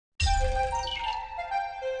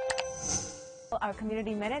Our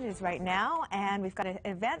Community Minute is right now, and we've got an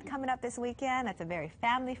event coming up this weekend. It's a very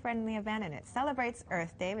family-friendly event, and it celebrates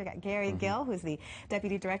Earth Day. We've got Gary Gill, who's the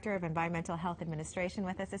Deputy Director of Environmental Health Administration,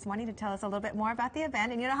 with us this morning to tell us a little bit more about the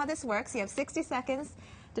event. And you know how this works. You have 60 seconds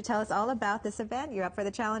to tell us all about this event. You're up for the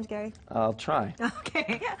challenge, Gary? I'll try.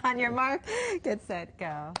 Okay. On your mark, get set,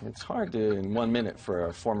 go. It's hard to, in 1 minute, for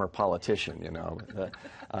a former politician, you know.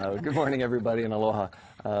 Good morning, everybody, and aloha.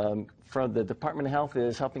 From the Department of Health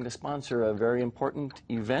is helping to sponsor a very important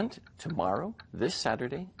event tomorrow, this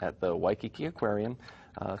Saturday, at the Waikiki Aquarium.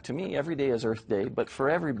 To me, every day is Earth Day, but for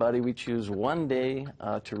everybody, we choose one day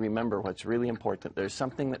to remember what's really important. There's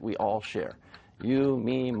something that we all share. You,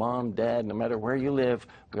 me, mom, dad, no matter where you live,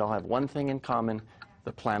 we all have one thing in common,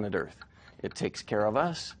 the planet Earth. It takes care of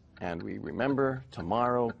us, and we remember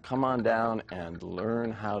tomorrow, come on down and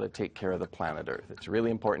learn how to take care of the planet Earth. It's really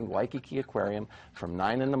important. Waikiki Aquarium from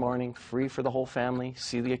 9 in the morning, free for the whole family.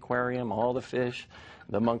 See the aquarium, all the fish,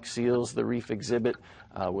 the monk seals, the reef exhibit.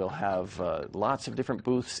 We'll have lots of different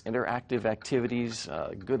booths, interactive activities,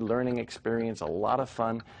 good learning experience, a lot of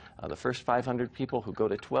fun. The first 500 people who go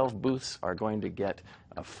to 12 booths are going to get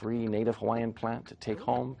a free native Hawaiian plant to take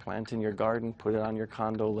home, plant in your garden, put it on your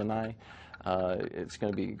condo lanai. It's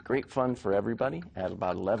going to be great fun for everybody. At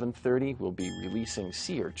about 11:30, we'll be releasing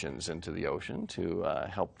sea urchins into the ocean to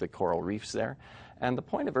help the coral reefs there. And the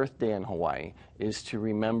point of Earth Day in Hawaii is to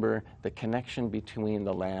remember the connection between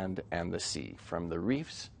the land and the sea, from the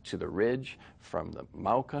reefs to the ridge, from the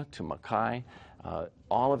Mauka to Makai.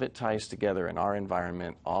 All of it ties together in our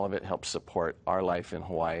environment. All of it helps support our life in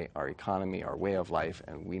Hawaii, our economy, our way of life,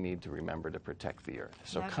 and we need to remember to protect the Earth.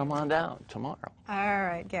 So come on down tomorrow. All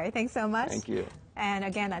right, Gary, thanks so much. Thank you. And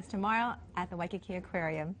again, that's tomorrow at the Waikiki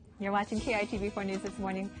Aquarium. You're watching KITV4 News This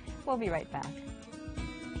Morning. We'll be right back.